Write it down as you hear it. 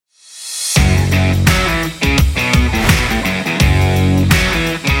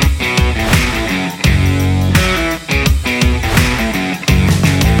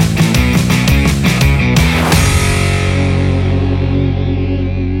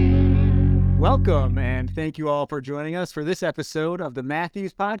Welcome, and thank you all for joining us for this episode of the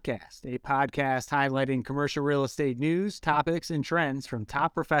Matthews Podcast, a podcast highlighting commercial real estate news, topics, and trends from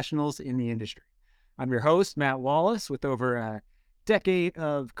top professionals in the industry. I'm your host, Matt Wallace, with over a decade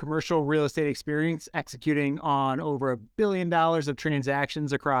of commercial real estate experience executing on over $1 billion of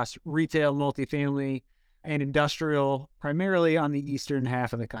transactions across retail, multifamily, and industrial, primarily on the eastern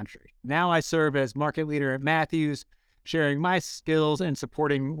half of the country. Now I serve as market leader at Matthews, sharing my skills and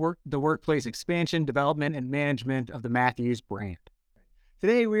supporting the workplace expansion, development, and management of the Matthews brand.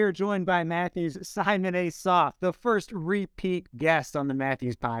 Today, we are joined by Matthews' Simon A. Soft, the first repeat guest on the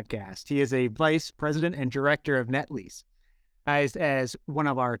Matthews podcast. He is a vice president and director of net lease. As one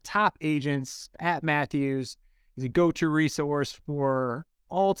of our top agents at Matthews, he's a go-to resource for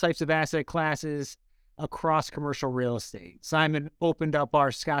all types of asset classes across commercial real estate. Simon opened up our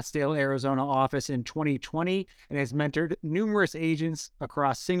Scottsdale, Arizona office in 2020 and has mentored numerous agents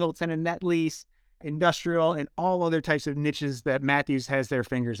across single-tenant net lease, industrial, and all other types of niches that Matthews has their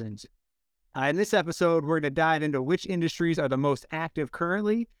fingers into. In this episode, we're going to dive into which industries are the most active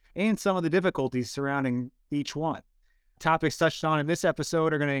currently and some of the difficulties surrounding each one. Topics touched on in this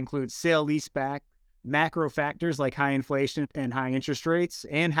episode are going to include sale-leaseback, macro factors like high inflation and high interest rates,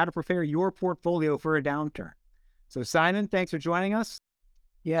 and how to prepare your portfolio for a downturn. So Simon, thanks for joining us.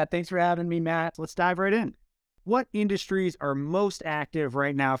 Yeah, thanks for having me, Matt. Let's dive right in. What industries are most active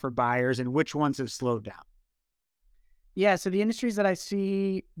right now for buyers and which ones have slowed down? Yeah, so the industries that I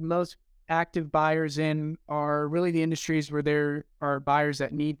see most active buyers in are really the industries where there are buyers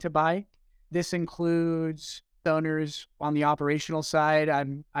that need to buy. This includes owners on the operational side. I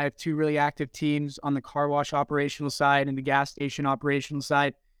have two really active teams on the car wash operational side and the gas station operational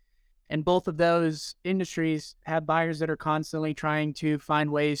side. And both of those industries have buyers that are constantly trying to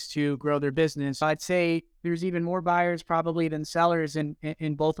find ways to grow their business. I'd say there's even more buyers probably than sellers in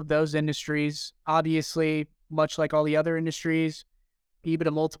both of those industries. Obviously, much like all the other industries,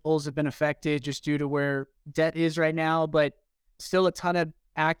 EBITDA multiples have been affected just due to where debt is right now, but still a ton of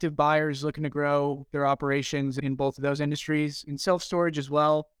active buyers looking to grow their operations in both of those industries. In self-storage as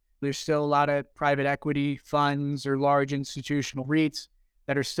well, there's still a lot of private equity funds or large institutional REITs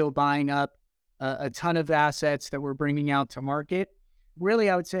that are still buying up a ton of assets that we're bringing out to market. Really,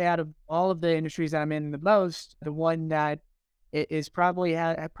 I would say out of all of the industries that I'm in the most, the one that is probably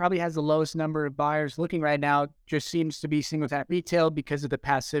has the lowest number of buyers looking right now just seems to be single-tenant retail because of the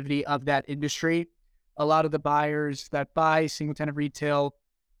passivity of that industry. A lot of the buyers that buy single-tenant retail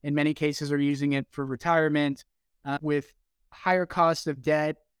in many cases are using it for retirement with higher cost of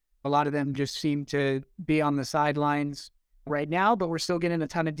debt. A lot of them just seem to be on the sidelines right now, but we're still getting a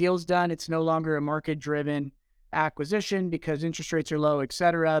ton of deals done. It's no longer a market-driven acquisition because interest rates are low, et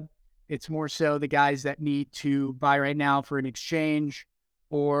cetera. It's more so the guys that need to buy right now for an exchange,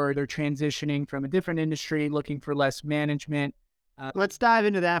 or they're transitioning from a different industry looking for less management. Let's dive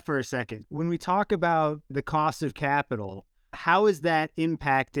into that for a second. When we talk about the cost of capital, how is that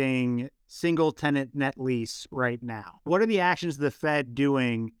impacting single-tenant net lease right now? What are the actions the Fed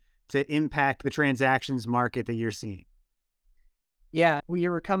doing to impact the transactions market that you're seeing? Yeah, we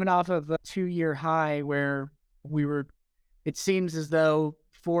were coming off of a 2-year high where it seems as though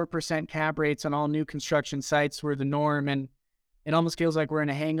 4% cap rates on all new construction sites were the norm. And it almost feels like we're in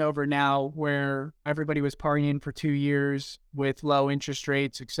a hangover now where everybody was partying for 2 years with low interest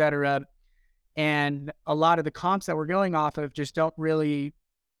rates, et cetera. And a lot of the comps that we're going off of just don't really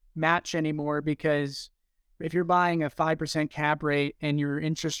match anymore, because if you're buying a 5% cap rate and your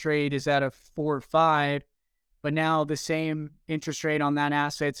interest rate is at a 4 or 5, but now the same interest rate on that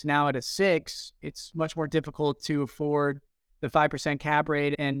asset's now at a 6, it's much more difficult to afford the 5% cap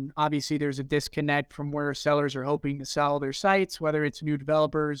rate. And obviously there's a disconnect from where sellers are hoping to sell their sites, whether it's new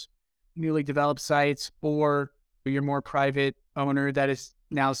developers, newly developed sites, or your more private owner that is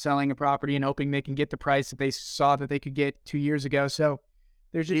now selling a property and hoping they can get the price that they saw that they could get 2 years ago. So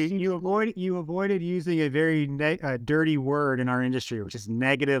there's just, you avoided using a very dirty word in our industry, which is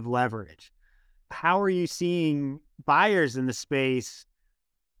negative leverage. How are you seeing buyers in the space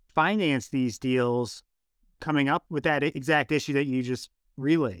finance these deals coming up with that exact issue that you just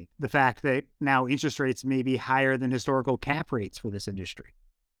relayed? The fact that now interest rates may be higher than historical cap rates for this industry.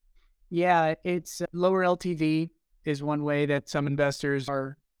 Yeah, it's lower LTV is one way that some investors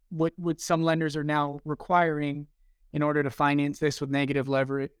are, what some lenders are now requiring in order to finance this with negative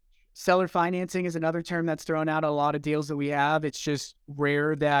leverage. Seller financing is another term that's thrown out a lot of deals that we have. It's just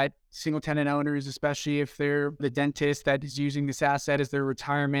rare that single tenant owners, especially if they're the dentist that is using this asset as their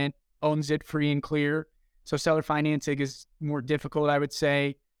retirement, owns it free and clear. So seller financing is more difficult, I would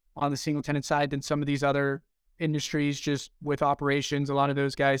say, on the single tenant side than some of these other industries. Just with operations, a lot of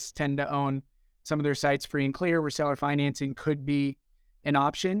those guys tend to own some of their sites free and clear where seller financing could be an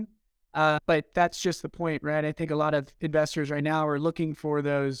option. But that's just the point, right? I think a lot of investors right now are looking for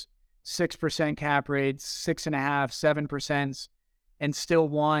those 6% cap rates, 6.5%, 7%, and still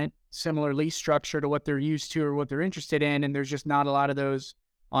want similar lease structure to what they're used to or what they're interested in. And there's just not a lot of those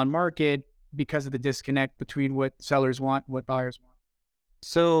on market because of the disconnect between what sellers want and what buyers want.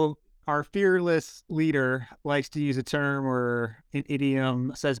 So our fearless leader likes to use a term or an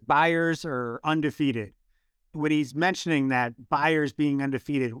idiom, says buyers are undefeated. When he's mentioning that buyers being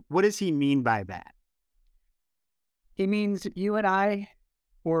undefeated, what does he mean by that? It means you and I,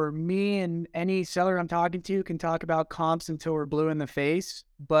 or me and any seller I'm talking to, can talk about comps until we're blue in the face,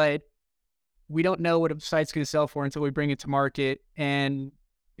 but we don't know what a site's going to sell for until we bring it to market. And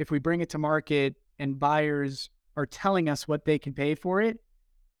if we bring it to market and buyers are telling us what they can pay for it,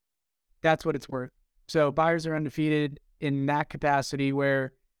 that's what it's worth. So buyers are undefeated in that capacity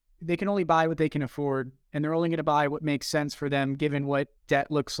where they can only buy what they can afford, and they're only going to buy what makes sense for them given what debt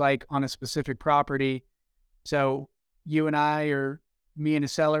looks like on a specific property. So you and I, or me and a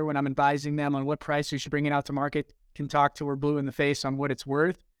seller, when I'm advising them on what price we should bring it out to market, can talk till we're blue in the face on what it's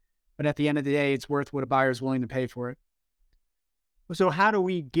worth. But at the end of the day, it's worth what a buyer is willing to pay for it. So how do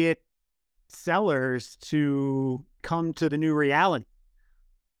we get sellers to come to the new reality?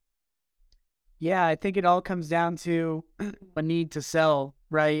 Yeah, I think it all comes down to a need to sell,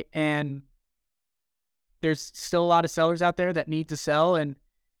 right? And there's still a lot of sellers out there that need to sell. And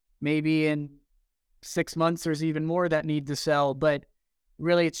maybe in 6 months, there's even more that need to sell. But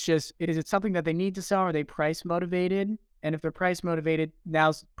really, it's just, is it something that they need to sell? Are they price motivated? And if they're price motivated,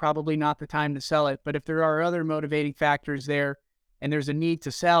 now's probably not the time to sell it. But if there are other motivating factors there and there's a need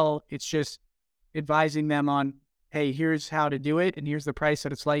to sell, it's just advising them on, hey, here's how to do it, and here's the price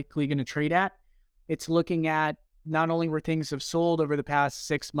that it's likely going to trade at. It's looking at not only where things have sold over the past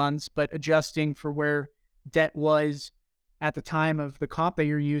 6 months, but adjusting for where debt was at the time of the comp that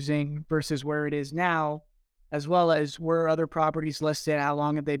you're using versus where it is now, as well as where other properties listed, how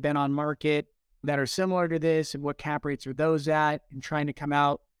long have they been on market that are similar to this, and what cap rates are those at, and trying to come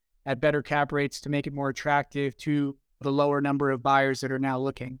out at better cap rates to make it more attractive to the lower number of buyers that are now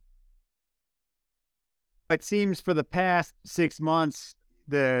looking. It seems for the past 6 months,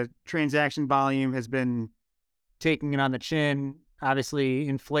 the transaction volume has been taking it on the chin. Obviously,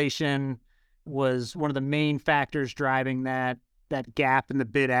 inflation was one of the main factors driving that gap in the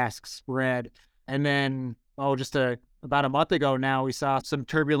bid-ask spread. And then, about a month ago now, we saw some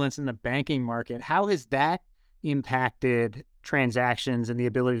turbulence in the banking market. How has that impacted transactions and the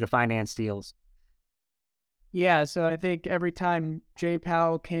ability to finance deals? Yeah, so I think every time Jay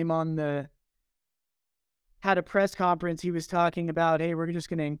Powell had a press conference, he was talking about, hey, we're just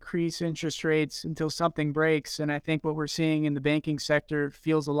going to increase interest rates until something breaks. And I think what we're seeing in the banking sector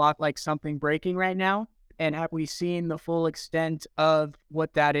feels a lot like something breaking right now. And have we seen the full extent of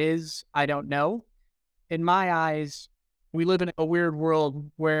what that is? I don't know. In my eyes, we live in a weird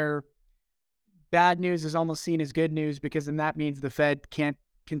world where bad news is almost seen as good news, because then that means the Fed can't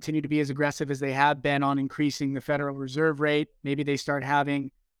continue to be as aggressive as they have been on increasing the Federal Reserve rate. Maybe they start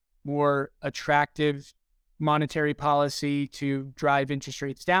having more attractive monetary policy to drive interest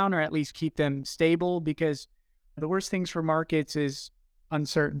rates down, or at least keep them stable, because the worst things for markets is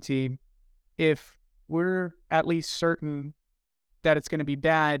uncertainty. If we're at least certain that it's going to be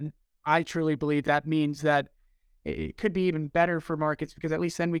bad, I truly believe that means that it could be even better for markets, because at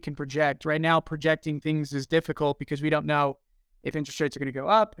least then we can project. Right now, projecting things is difficult because we don't know if interest rates are going to go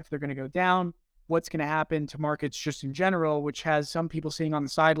up, if they're going to go down, what's going to happen to markets just in general, which has some people sitting on the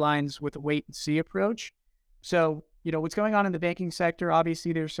sidelines with a wait and see approach. So, what's going on in the banking sector,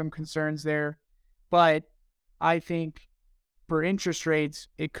 obviously there's some concerns there, but I think for interest rates,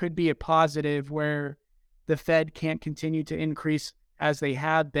 it could be a positive where the Fed can't continue to increase as they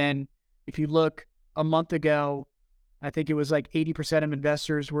have been. If you look a month ago, I think it was like 80% of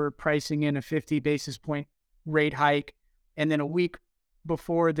investors were pricing in a 50 basis point rate hike. And then a week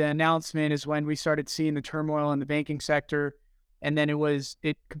before the announcement is when we started seeing the turmoil in the banking sector. And then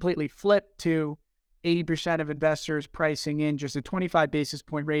it completely flipped to 80% of investors pricing in just a 25 basis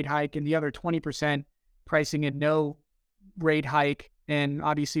point rate hike, and the other 20% pricing in no rate hike. And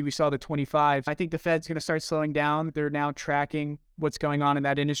obviously we saw the 25. I think the Fed's going to start slowing down. They're now tracking what's going on in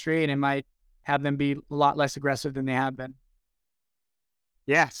that industry, and it might have them be a lot less aggressive than they have been.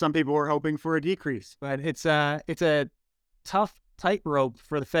 Yeah, some people were hoping for a decrease, but it's a tough tightrope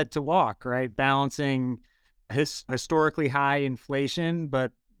for the Fed to walk, right? Balancing historically high inflation,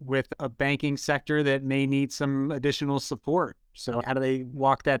 but with a banking sector that may need some additional support. So how do they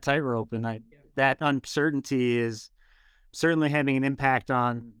walk that tightrope? And that uncertainty is certainly having an impact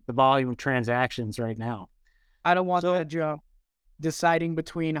on the volume of transactions right now. I don't want So that job. Deciding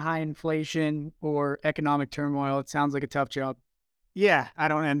between high inflation or economic turmoil, it sounds like a tough job. yeah, I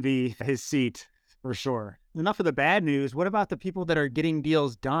don't envy his seat for sure. Enough of the bad news. What about the people that are getting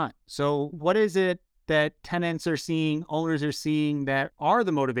deals done? So, what is it that tenants are seeing, owners are seeing that are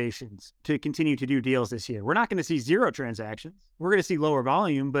the motivations to continue to do deals this year? We're not going to see zero transactions. We're going to see lower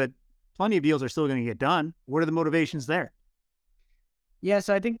volume, but plenty of deals are still going to get done. What are the motivations there? Yeah,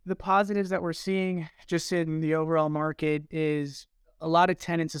 so I think the positives that we're seeing just in the overall market is a lot of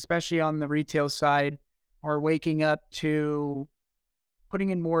tenants, especially on the retail side, are waking up to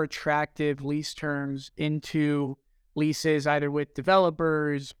putting in more attractive lease terms into leases, either with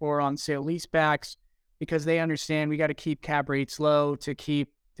developers or on sale leasebacks, because they understand we got to keep cap rates low to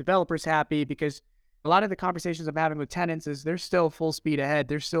keep developers happy. Because a lot of the conversations I'm having with tenants is they're still full speed ahead.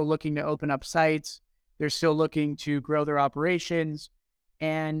 They're still looking to open up sites. They're still looking to grow their operations.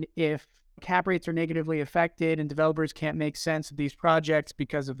 And if cap rates are negatively affected and developers can't make sense of these projects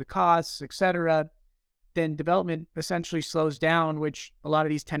because of the costs, et cetera, then development essentially slows down, which a lot of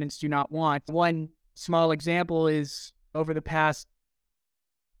these tenants do not want. One small example is over the past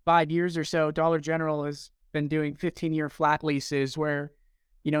 5 years or so, Dollar General has been doing 15-year flat leases where,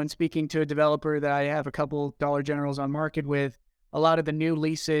 in speaking to a developer that I have a couple Dollar Generals on market with, a lot of the new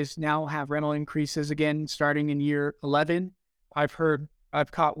leases now have rental increases again starting in year 11.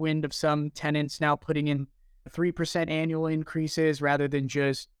 I've caught wind of some tenants now putting in 3% annual increases rather than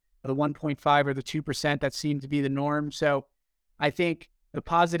just the 1.5 or the 2% that seem to be the norm. So I think the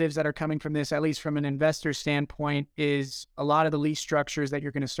positives that are coming from this, at least from an investor standpoint, is a lot of the lease structures that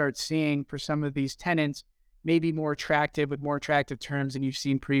you're going to start seeing for some of these tenants may be more attractive with more attractive terms than you've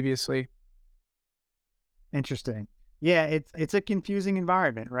seen previously. Interesting. Yeah, it's a confusing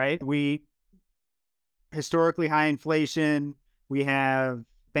environment, right? We historically high inflation, we have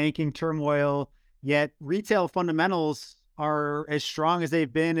banking turmoil, yet retail fundamentals are as strong as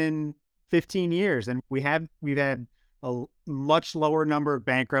they've been in 15 years. And we've had a much lower number of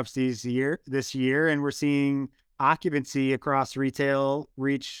bankruptcies this year, and we're seeing occupancy across retail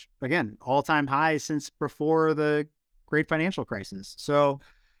reach again all-time highs since before the great financial crisis. So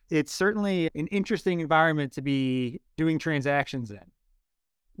it's certainly an interesting environment to be doing transactions in.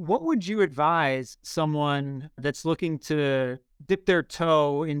 What would you advise someone that's looking to dip their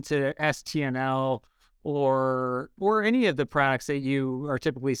toe into STNL or any of the products that you are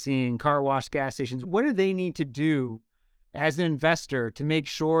typically seeing, car wash, gas stations? What do they need to do as an investor to make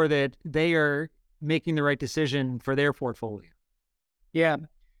sure that they are making the right decision for their portfolio? Yeah.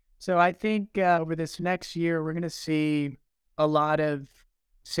 So I think over this next year, we're going to see a lot of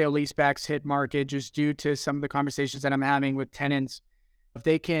sale leasebacks hit market just due to some of the conversations that I'm having with tenants. If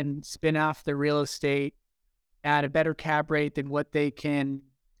they can spin off the real estate at a better cap rate than what they can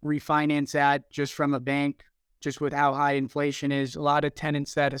refinance at just from a bank, just with how high inflation is, a lot of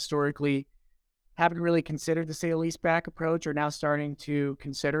tenants that historically haven't really considered the sale leaseback approach are now starting to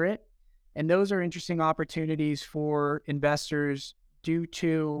consider it. And those are interesting opportunities for investors due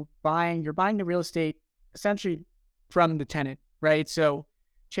to you're buying the real estate essentially from the tenant, right? So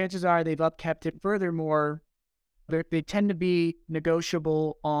chances are they've upkept it. Furthermore, they tend to be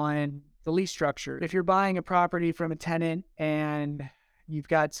negotiable on the lease structure. If you're buying a property from a tenant and you've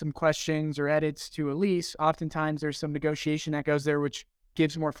got some questions or edits to a lease, oftentimes there's some negotiation that goes there, which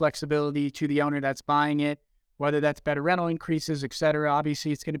gives more flexibility to the owner that's buying it, whether that's better rental increases, et cetera.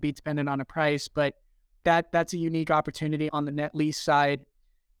 Obviously, it's going to be dependent on a price, but that's a unique opportunity on the net lease side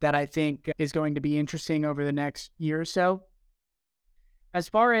that I think is going to be interesting over the next year or so. As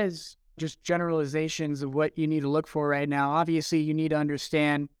far as just generalizations of what you need to look for right now, obviously you need to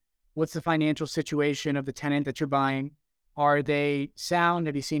understand what's the financial situation of the tenant that you're buying. Are they sound?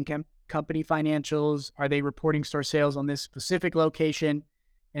 Have you seen company financials? Are they reporting store sales on this specific location?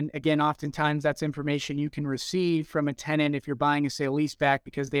 And again, oftentimes that's information you can receive from a tenant if you're buying a sale leaseback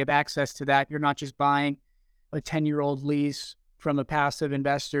because they have access to that. You're not just buying a 10-year-old lease from a passive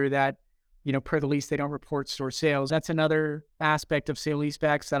investor that, per the lease, they don't report store sales. That's another aspect of sale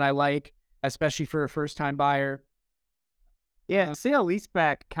leasebacks that I like, especially for a first-time buyer. Yeah, sale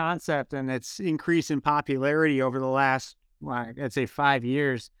leaseback concept and its increase in popularity over the last, I'd say 5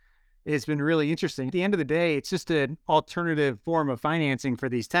 years, it's been really interesting. At the end of the day, it's just an alternative form of financing for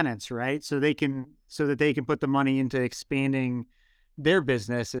these tenants, right? So that they can put the money into expanding their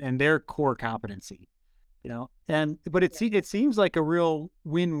business and their core competency, but it seems like a real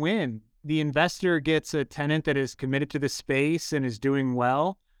win-win. The investor gets a tenant that is committed to the space and is doing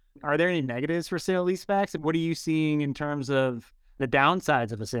well. Are there any negatives for sale leasebacks? And what are you seeing in terms of the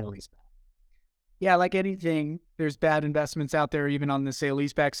downsides of a sale leaseback? Yeah, like anything, there's bad investments out there, even on the sale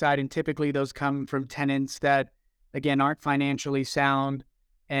leaseback side. And typically those come from tenants that, again, aren't financially sound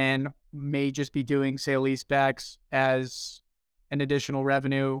and may just be doing sale leasebacks as an additional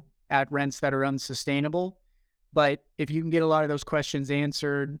revenue at rents that are unsustainable. But if you can get a lot of those questions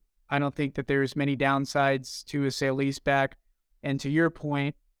answered, I don't think that there's many downsides to a sale leaseback. And to your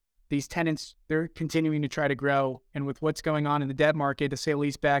point, these tenants, they're continuing to try to grow. And with what's going on in the debt market, a sale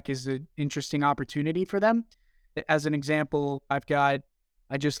leaseback is an interesting opportunity for them. As an example, I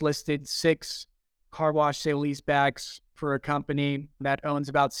just listed 6 car wash sale leasebacks for a company that owns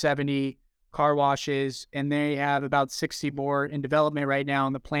about 70 car washes, and they have about 60 more in development right now.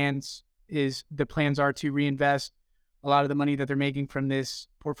 And the plans are to reinvest a lot of the money that they're making from this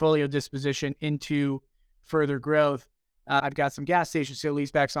portfolio disposition into further growth. I've got some gas station sale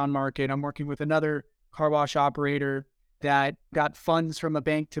leasebacks on market. I'm working with another car wash operator that got funds from a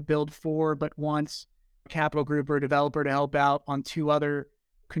bank to build 4, but wants a capital group or a developer to help out on 2 other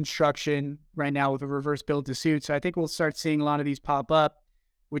construction right now with a reverse build to suit. So I think we'll start seeing a lot of these pop up,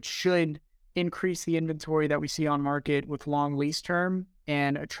 which should increase the inventory that we see on market with long lease term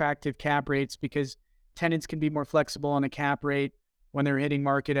and attractive cap rates, because tenants can be more flexible on a cap rate when they're hitting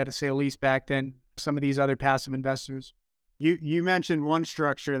market at a sale leaseback than some of these other passive investors. You mentioned one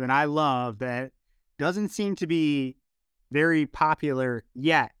structure that I love that doesn't seem to be very popular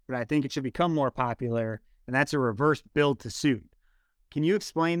yet, but I think it should become more popular, and that's a reverse build to suit. Can you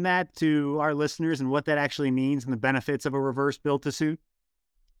explain that to our listeners and what that actually means and the benefits of a reverse build to suit?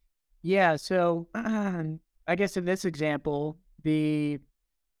 Yeah, so I guess in this example, the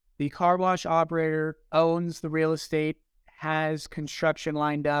car wash operator owns the real estate, has construction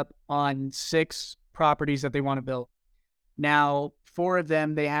lined up on 6 properties that they want to build. Now, 4 of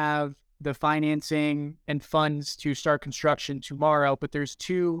them, they have the financing and funds to start construction tomorrow, but there's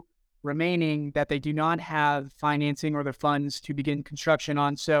 2 remaining that they do not have financing or the funds to begin construction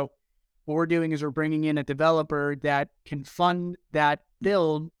on. So what we're doing is we're bringing in a developer that can fund that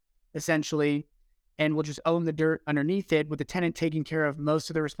build essentially, and will just own the dirt underneath it, with the tenant taking care of most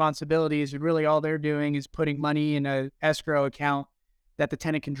of the responsibilities. And really all they're doing is putting money in a escrow account that the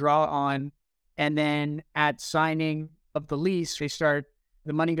tenant can draw on. And then at signing of the lease, the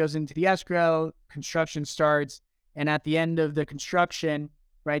money goes into the escrow, construction starts. And at the end of the construction,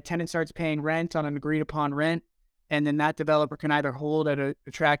 right, tenant starts paying rent on an agreed upon rent. And then that developer can either hold at an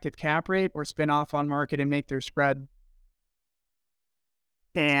attractive cap rate or spin off on market and make their spread.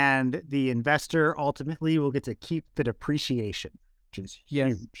 And the investor ultimately will get to keep the depreciation, which is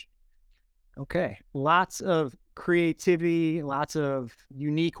huge. Okay. Lots of creativity, lots of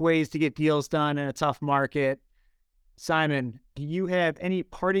unique ways to get deals done in a tough market. Simon, do you have any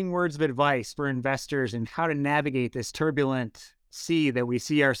parting words of advice for investors and how to navigate this turbulent sea that we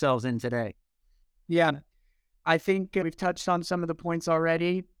see ourselves in today? Yeah, I think we've touched on some of the points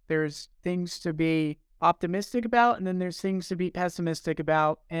already. There's things to be optimistic about, and then there's things to be pessimistic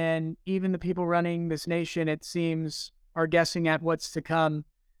about. And even the people running this nation, it seems, are guessing at what's to come.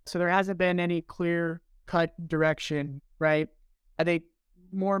 So there hasn't been any clear cut direction, right? I think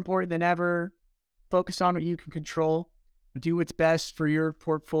more important than ever, focus on what you can control. Do what's best for your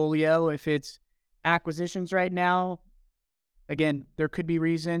portfolio. If it's acquisitions right now, again, there could be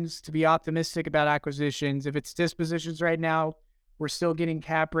reasons to be optimistic about acquisitions. If it's dispositions right now, we're still getting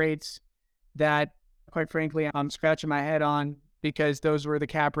cap rates that, quite frankly, I'm scratching my head on, because those were the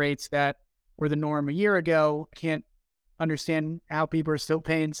cap rates that were the norm a year ago. I can't understand how people are still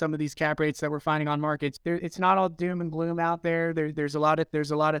paying some of these cap rates that we're finding on markets. It's not all doom and gloom out there. There's a lot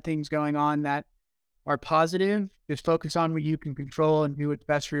of things going on that are positive. Just focus on what you can control and do what's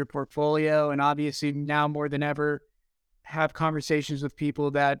best for your portfolio. And obviously now more than ever, have conversations with people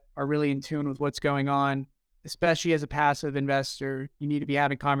that are really in tune with what's going on. Especially as a passive investor, you need to be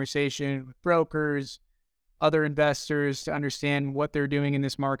having conversation with brokers, other investors, to understand what they're doing in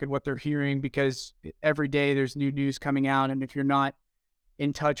this market, what they're hearing, because every day there's new news coming out. And if you're not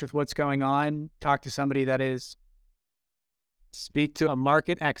in touch with what's going on, talk to somebody that is. Speak to a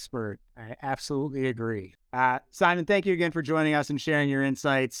market expert. I absolutely agree. Simon, thank you again for joining us and sharing your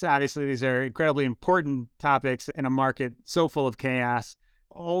insights. Obviously, these are incredibly important topics in a market so full of chaos.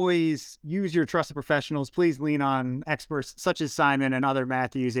 Always use your trusted professionals. Please lean on experts such as Simon and other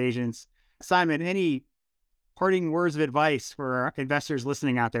Matthews agents. Simon, any parting words of advice for our investors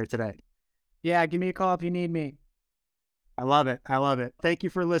listening out there today? Yeah, give me a call if you need me. I love it. I love it. Thank you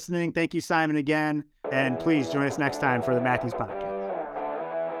for listening. Thank you, Simon, again. And please join us next time for the Matthews Podcast.